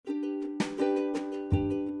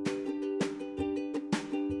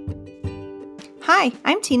Hi,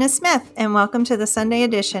 I'm Tina Smith, and welcome to the Sunday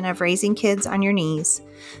edition of Raising Kids on Your Knees.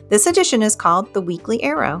 This edition is called The Weekly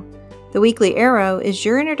Arrow. The Weekly Arrow is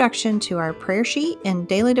your introduction to our prayer sheet and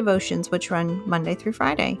daily devotions, which run Monday through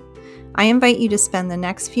Friday. I invite you to spend the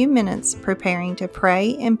next few minutes preparing to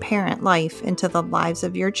pray and parent life into the lives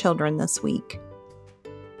of your children this week.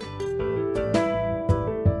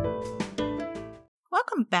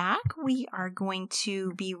 Welcome back. We are going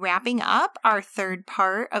to be wrapping up our third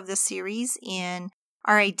part of the series in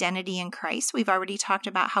our identity in Christ. We've already talked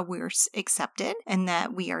about how we're accepted and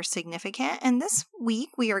that we are significant. And this week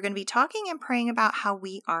we are going to be talking and praying about how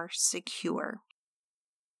we are secure.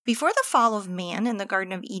 Before the fall of man in the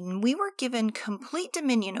Garden of Eden, we were given complete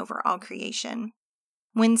dominion over all creation.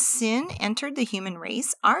 When sin entered the human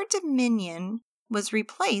race, our dominion was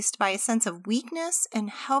replaced by a sense of weakness and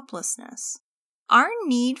helplessness. Our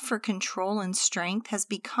need for control and strength has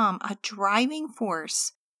become a driving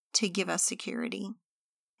force to give us security.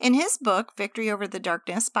 In his book, Victory Over the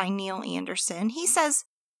Darkness by Neil Anderson, he says,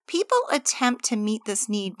 people attempt to meet this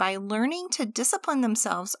need by learning to discipline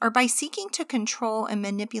themselves or by seeking to control and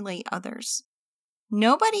manipulate others.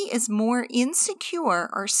 Nobody is more insecure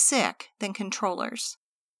or sick than controllers.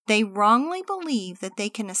 They wrongly believe that they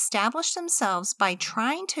can establish themselves by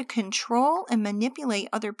trying to control and manipulate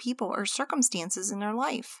other people or circumstances in their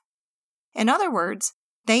life. In other words,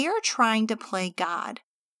 they are trying to play God.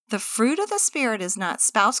 The fruit of the Spirit is not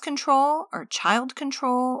spouse control or child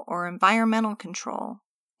control or environmental control.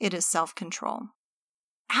 It is self-control.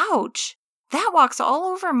 Ouch! That walks all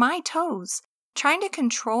over my toes. Trying to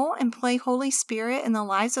control and play Holy Spirit in the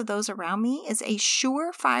lives of those around me is a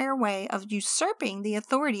surefire way of usurping the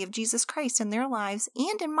authority of Jesus Christ in their lives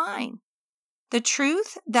and in mine. The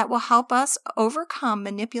truth that will help us overcome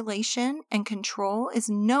manipulation and control is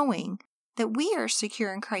knowing that we are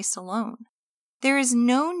secure in Christ alone. There is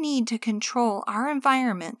no need to control our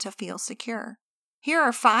environment to feel secure. Here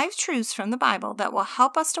are 5 truths from the Bible that will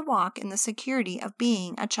help us to walk in the security of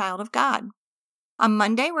being a child of God. On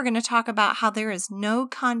Monday, we're going to talk about how there is no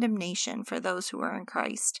condemnation for those who are in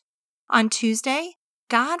Christ. On Tuesday,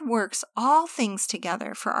 God works all things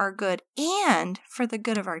together for our good and for the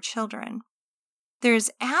good of our children.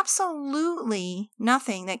 There's absolutely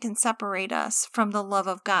nothing that can separate us from the love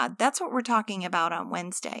of God. That's what we're talking about on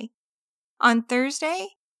Wednesday. On Thursday,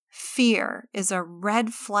 fear is a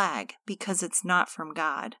red flag because it's not from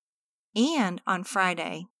God. And on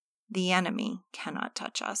Friday, the enemy cannot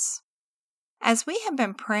touch us. As we have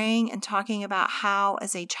been praying and talking about how,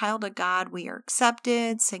 as a child of God, we are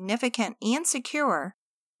accepted, significant, and secure,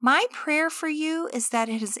 my prayer for you is that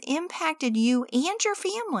it has impacted you and your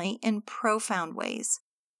family in profound ways,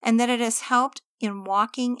 and that it has helped in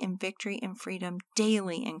walking in victory and freedom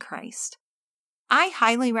daily in Christ. I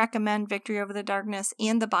highly recommend Victory Over the Darkness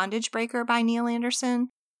and The Bondage Breaker by Neil Anderson.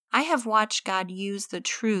 I have watched God use the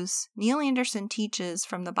truths Neil Anderson teaches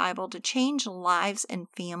from the Bible to change lives and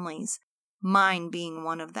families, mine being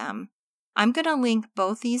one of them. I'm going to link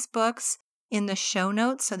both these books in the show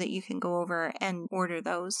notes so that you can go over and order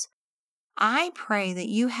those. I pray that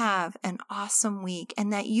you have an awesome week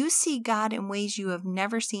and that you see God in ways you have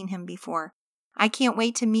never seen Him before. I can't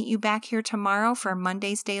wait to meet you back here tomorrow for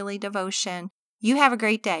Monday's Daily Devotion. You have a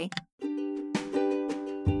great day.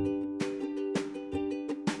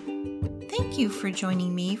 Thank you for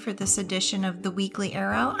joining me for this edition of The Weekly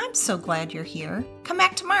Arrow. I'm so glad you're here. Come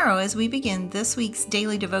back tomorrow as we begin this week's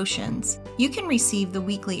daily devotions. You can receive The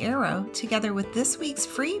Weekly Arrow together with this week's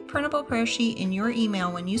free printable prayer sheet in your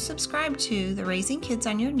email when you subscribe to the Raising Kids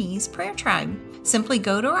on Your Knees Prayer Tribe. Simply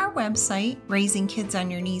go to our website,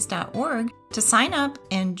 raisingkidsonyourknees.org, to sign up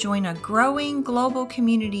and join a growing global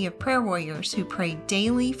community of prayer warriors who pray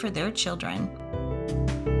daily for their children.